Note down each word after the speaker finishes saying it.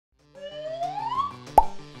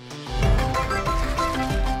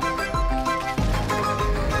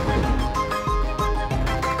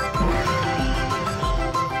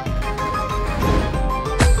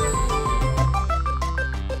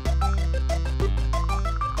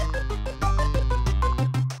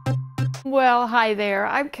Well, hi there.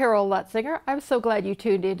 I'm Carol Lutsinger. I'm so glad you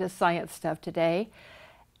tuned into Science Stuff today.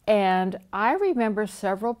 And I remember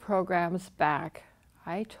several programs back,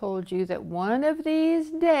 I told you that one of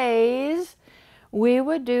these days we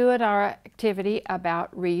would do an activity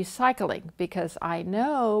about recycling, because I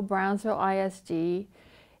know Brownsville ISD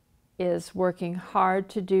is working hard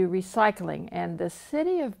to do recycling, and the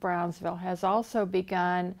city of Brownsville has also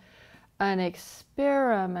begun an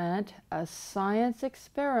experiment, a science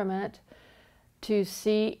experiment, to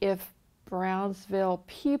see if Brownsville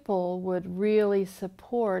people would really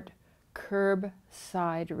support curbside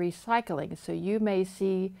recycling. So you may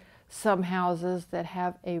see some houses that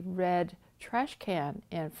have a red trash can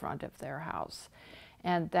in front of their house,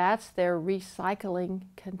 and that's their recycling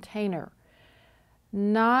container.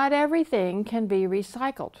 Not everything can be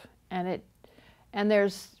recycled, and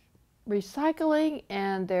there's recycling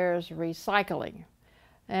and there's recycling.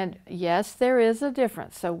 And yes, there is a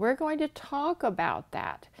difference. So we're going to talk about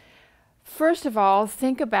that. First of all,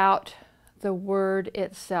 think about the word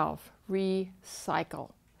itself,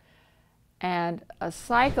 recycle. And a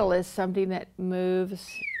cycle is something that moves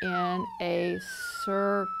in a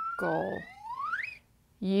circle.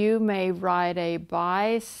 You may ride a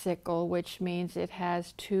bicycle, which means it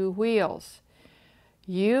has two wheels.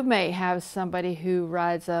 You may have somebody who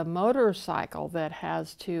rides a motorcycle that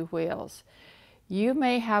has two wheels. You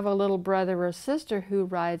may have a little brother or sister who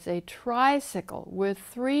rides a tricycle with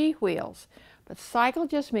three wheels. But cycle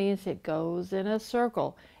just means it goes in a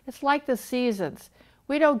circle. It's like the seasons.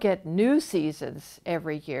 We don't get new seasons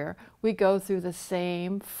every year. We go through the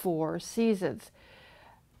same 4 seasons.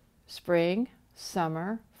 Spring,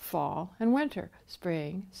 summer, fall, and winter.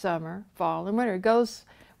 Spring, summer, fall, and winter. It goes,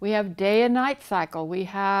 we have day and night cycle. We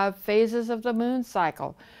have phases of the moon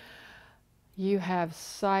cycle. You have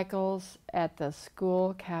cycles at the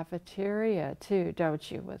school cafeteria too,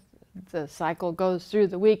 don't you? With the cycle goes through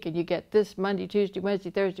the week, and you get this Monday, Tuesday, Wednesday,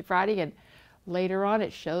 Thursday, Friday, and later on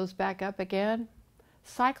it shows back up again.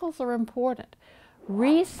 Cycles are important.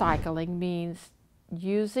 Recycling means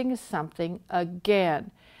using something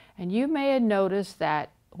again. And you may have noticed that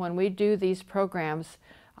when we do these programs,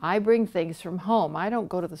 I bring things from home. I don't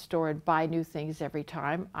go to the store and buy new things every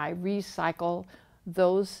time. I recycle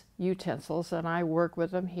those utensils and I work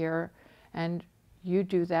with them here, and you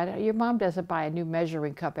do that. Your mom doesn't buy a new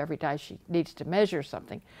measuring cup every time she needs to measure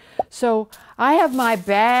something. So I have my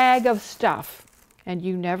bag of stuff, and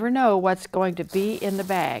you never know what's going to be in the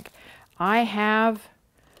bag. I have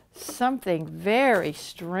something very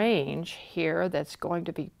strange here that's going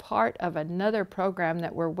to be part of another program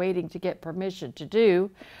that we're waiting to get permission to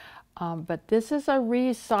do. But this is a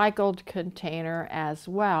recycled container as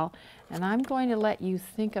well, and I'm going to let you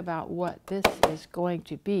think about what this is going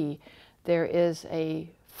to be. There is a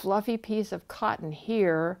fluffy piece of cotton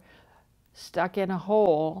here stuck in a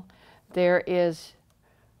hole. There is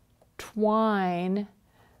twine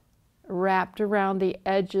wrapped around the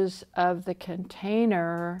edges of the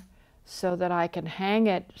container so that I can hang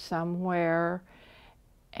it somewhere,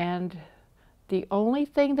 and the only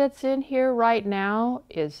thing that's in here right now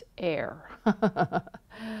is air.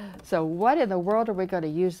 So what in the world are we going to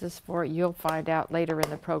use this for? You'll find out later in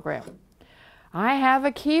the program. I have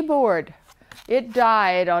a keyboard. It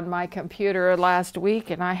died on my computer last week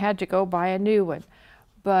and I had to go buy a new one.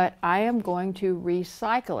 But I am going to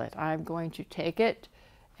recycle it. I'm going to take it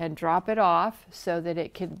and drop it off so that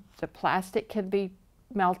the plastic can be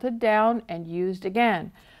melted down and used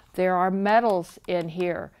again. There are metals in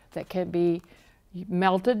here that can be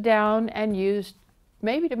melted down and used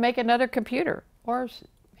maybe to make another computer, or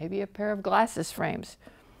maybe a pair of glasses frames.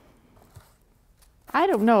 I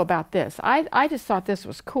don't know about this. I just thought this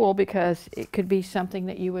was cool because it could be something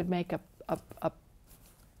that you would make a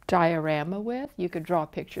diorama with. You could draw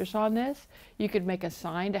pictures on this. You could make a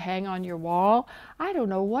sign to hang on your wall. I don't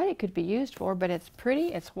know what it could be used for, but it's pretty,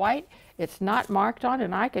 it's white, it's not marked on,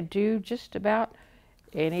 and I could do just about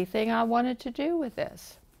anything I wanted to do with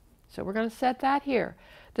this. So we're going to set that here.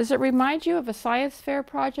 Does it remind you of a science fair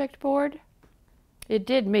project board? It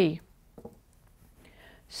did me.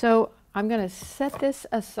 So I'm going to set this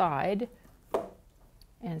aside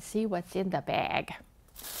and see what's in the bag.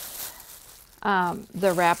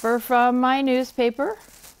 The wrapper from my newspaper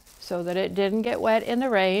so that it didn't get wet in the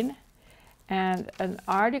rain, and an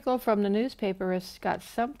article from the newspaper has got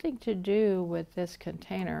something to do with this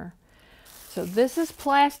container. So this is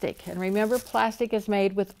plastic, and remember, plastic is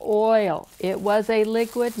made with oil. It was a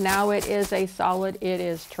liquid, now it is a solid. It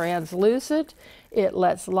is translucent, it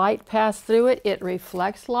lets light pass through it, it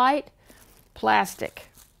reflects light.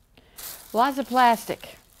 Plastic, lots of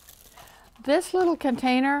plastic. This little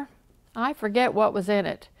container, I forget what was in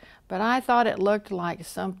it, but I thought it looked like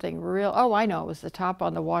something real. Oh, I know, it was the top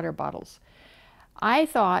on the water bottles. I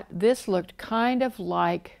thought this looked kind of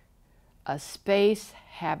like a space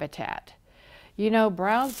habitat. You know,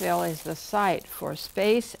 Brownsville is the site for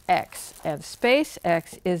SpaceX, and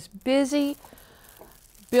SpaceX is busy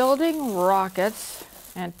building rockets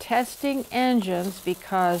and testing engines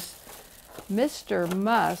because Mr.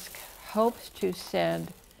 Musk hopes to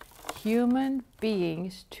send human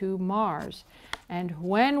beings to Mars. And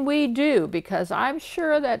when we do, because I'm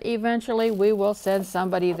sure that eventually we will send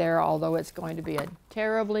somebody there, although it's going to be a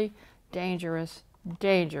terribly dangerous,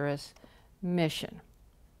 dangerous mission.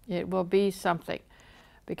 It will be something,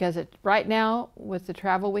 because right now, with the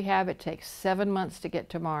travel we have, it takes 7 months to get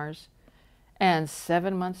to Mars and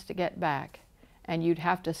 7 months to get back. And you'd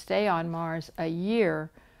have to stay on Mars a year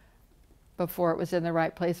before it was in the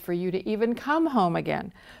right place for you to even come home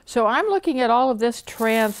again. So I'm looking at all of this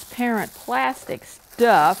transparent plastic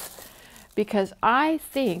stuff because I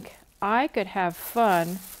think I could have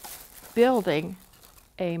fun building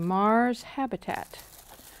a Mars habitat.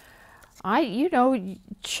 You know,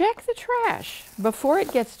 check the trash before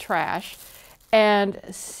it gets trash and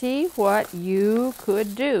see what you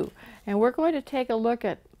could do. And we're going to take a look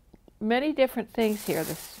at many different things here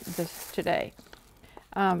today.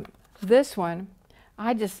 This one,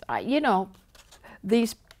 you know,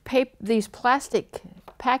 these plastic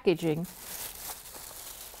packaging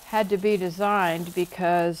had to be designed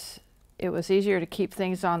because it was easier to keep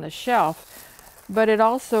things on the shelf, but it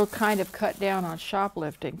also kind of cut down on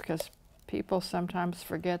shoplifting because people sometimes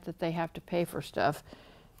forget that they have to pay for stuff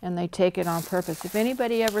and they take it on purpose. If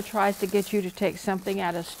anybody ever tries to get you to take something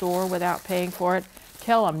at a store without paying for it,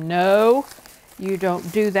 tell them, no, you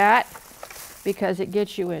don't do that, because it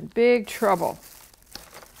gets you in big trouble.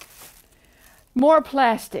 More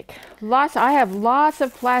plastic. I have lots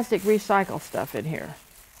of plastic recycle stuff in here.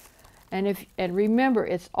 And remember,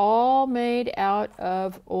 it's all made out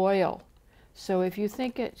of oil. So if you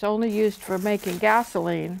think it's only used for making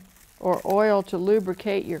gasoline or oil to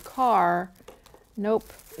lubricate your car, nope,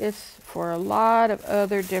 it's for a lot of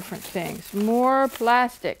other different things. More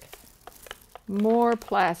plastic. More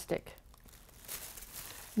plastic.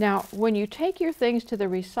 Now, when you take your things to the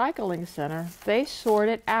recycling center, they sort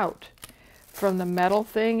it out from the metal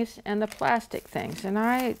things and the plastic things. And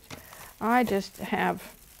I have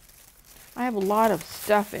a lot of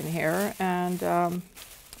stuff in here, and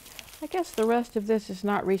I guess the rest of this is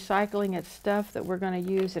not recycling. It's stuff that we're going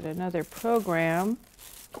to use in another program.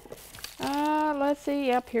 Let's see.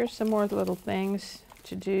 Yep, here's some more little things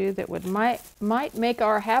to do that might make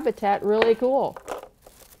our habitat really cool.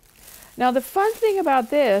 Now, the fun thing about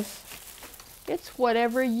this, it's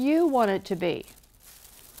whatever you want it to be.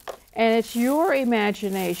 And it's your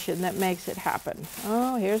imagination that makes it happen.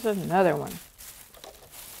 Oh, here's another one.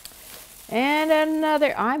 And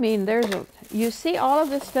another. I mean, you see, all of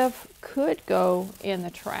this stuff could go in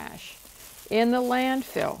the trash, in the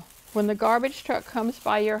landfill. When the garbage truck comes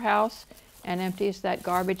by your house and empties that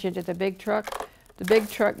garbage into the big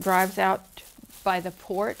truck drives out by the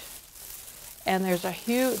port. And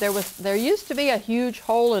there used to be a huge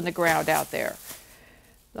hole in the ground out there.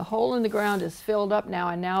 The hole in the ground is filled up now,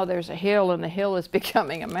 and now there's a hill, and the hill is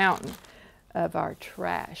becoming a mountain of our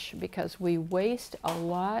trash because we waste a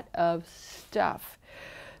lot of stuff.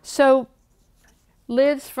 So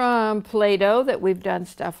lids from Play-Doh that we've done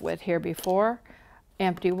stuff with here before,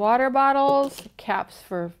 empty water bottles, caps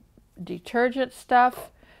for detergent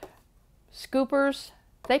stuff, scoopers.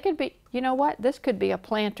 They could be, you know what, this could be a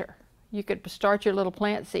planter. You could start your little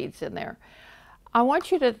plant seeds in there. I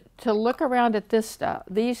want you to look around at this stuff,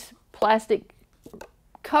 these plastic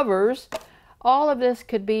covers. All of this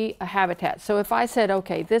could be a habitat. So if I said,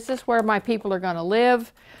 okay, this is where my people are going to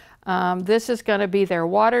live, this is going to be their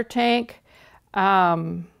water tank.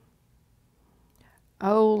 Oh,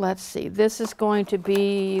 let's see, this is going to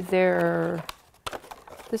be this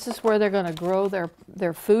is where they're going to grow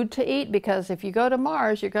their food to eat, because if you go to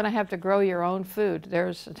Mars, you're going to have to grow your own food.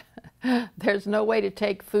 There's no way to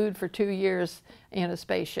take food for 2 years in a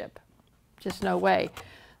spaceship. Just no way.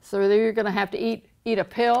 So you're going to have to eat a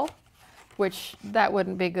pill, which that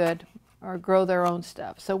wouldn't be good, or grow their own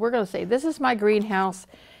stuff. So we're going to say, this is my greenhouse,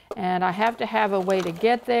 and I have to have a way to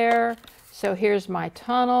get there. So here's my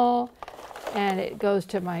tunnel, and it goes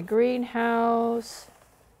to my greenhouse.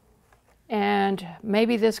 And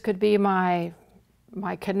maybe this could be my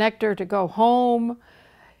connector to go home.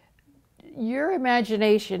 Your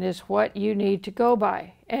imagination is what you need to go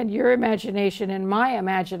by. And your imagination and my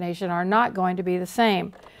imagination are not going to be the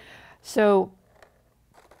same. So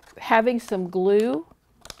having some glue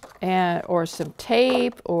or some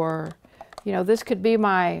tape, or, you know, this could be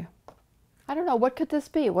my I don't know, what could this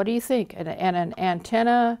be? What do you think? And an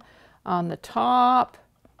antenna on the top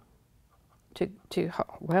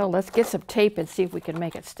well, let's get some tape and see if we can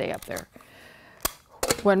make it stay up there.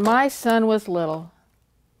 When my son was little,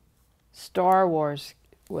 Star Wars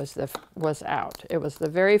was out. It was the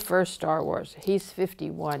very first Star Wars. He's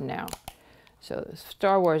 51 now. So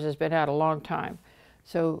Star Wars has been out a long time.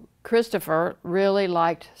 So Christopher really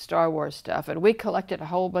liked Star Wars stuff, and we collected a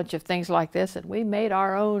whole bunch of things like this, and we made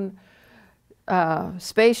our own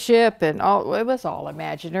spaceship, and it was all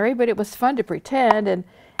imaginary, but it was fun to pretend,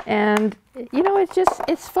 and you know,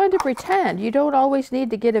 it's fun to pretend. You don't always need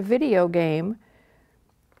to get a video game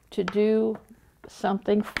to do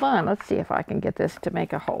something fun. Let's see if I can get this to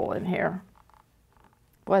make a hole in here.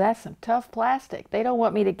 Boy, that's some tough plastic. They don't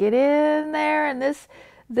want me to get in there, and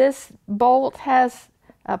this bolt has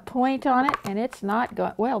a point on it, and it's not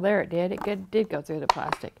going, well, there it did. It did go through the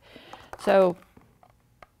plastic. So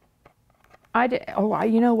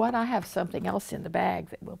you know what? I have something else in the bag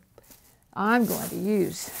that I'm going to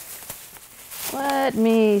use. Let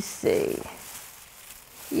me see.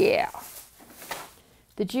 Yeah.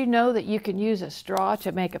 Did you know that you can use a straw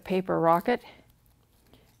to make a paper rocket?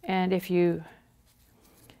 And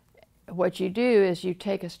what you do is you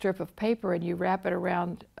take a strip of paper and you wrap it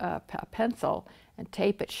around a pencil and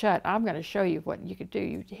tape it shut. I'm going to show you what you could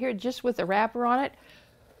do. Here, just with the wrapper on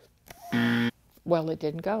it, well, it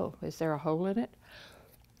didn't go. Is there a hole in it?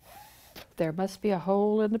 There must be a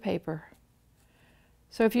hole in the paper.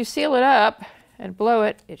 So if you seal it up and blow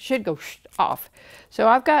it, it should go off. So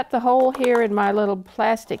I've got the hole here in my little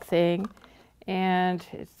plastic thing, and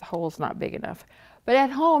the hole's not big enough. But at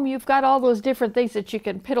home, you've got all those different things that you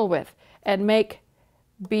can piddle with and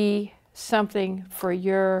be something for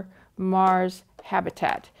your Mars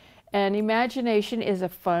habitat. And imagination is a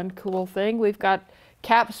fun, cool thing. We've got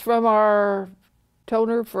caps from our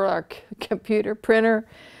toner for our computer printer,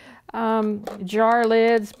 jar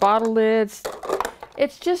lids, bottle lids.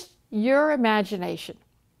 It's just your imagination.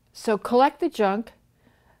 So collect the junk.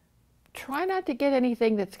 Try not to get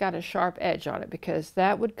anything that's got a sharp edge on it, because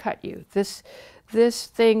that would cut you. This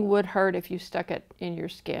thing would hurt if you stuck it in your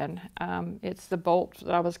skin. It's the bolt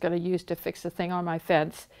that I was going to use to fix the thing on my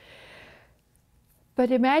fence. But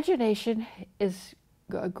imagination is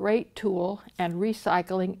a great tool, and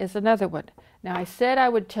recycling is another one. Now, I said I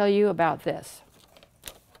would tell you about this.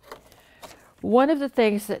 One of the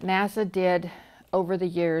things that NASA did over the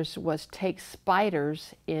years was take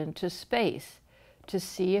spiders into space to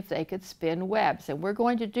see if they could spin webs. And we're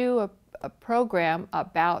going to do a program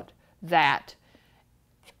about that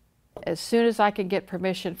as soon as I can get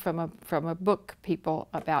permission from a book people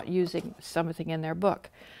about using something in their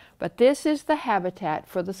book. But this is the habitat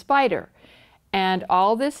for the spider. And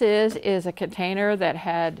all this is a container that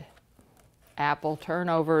had apple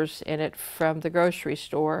turnovers in it from the grocery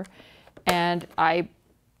store. And I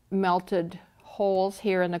melted holes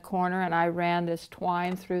here in the corner, and I ran this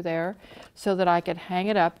twine through there so that I could hang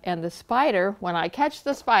it up. And the spider, when I catch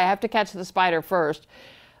the spider, I have to catch the spider first.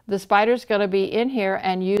 The spider's going to be in here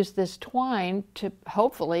and use this twine to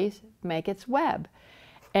hopefully make its web.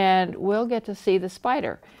 And we'll get to see the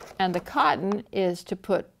spider. And the cotton is to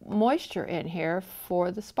put moisture in here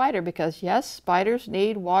for the spider, because yes, spiders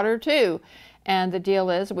need water too. And the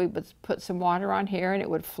deal is we would put some water on here, and it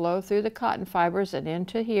would flow through the cotton fibers and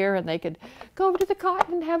into here, and they could go over to the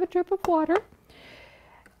cotton and have a drip of water.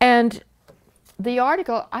 And the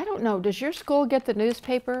article, I don't know, does your school get the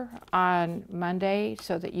newspaper on Monday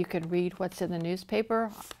so that you can read what's in the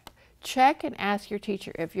newspaper? Check and ask your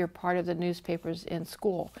teacher if you're part of the newspapers in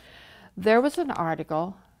school. There was an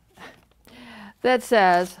article that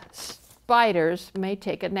says spiders may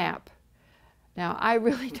take a nap. Now, I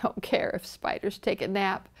really don't care if spiders take a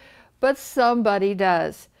nap, but somebody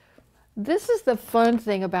does. This is the fun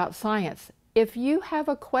thing about science. If you have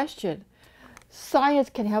a question, science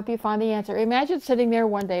can help you find the answer. Imagine sitting there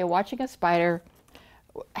one day watching a spider.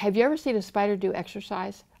 Have you ever seen a spider do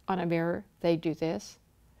exercise on a mirror? They do this.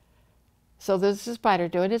 So there's a spider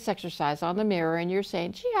doing its exercise on the mirror, and you're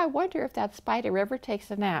saying, gee, I wonder if that spider ever takes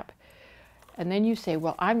a nap. And then you say,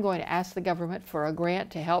 well, I'm going to ask the government for a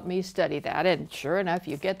grant to help me study that. And sure enough,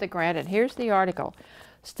 you get the grant. And here's the article.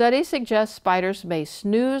 Studies suggest spiders may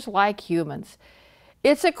snooze like humans.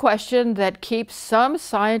 It's a question that keeps some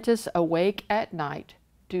scientists awake at night.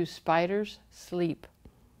 Do spiders sleep?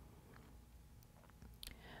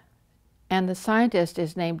 And the scientist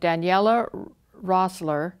is named Daniela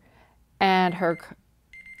Rossler, and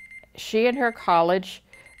she and her college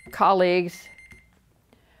colleagues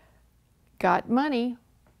got money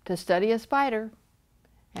to study a spider,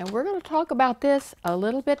 And we're going to talk about this a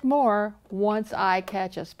little bit more once I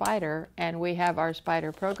catch a spider and we have our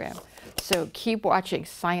spider program. So keep watching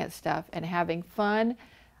science stuff and having fun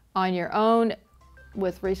on your own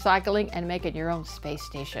with recycling and making your own space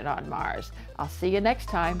station on Mars. I'll see you next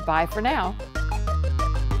time. Bye for now.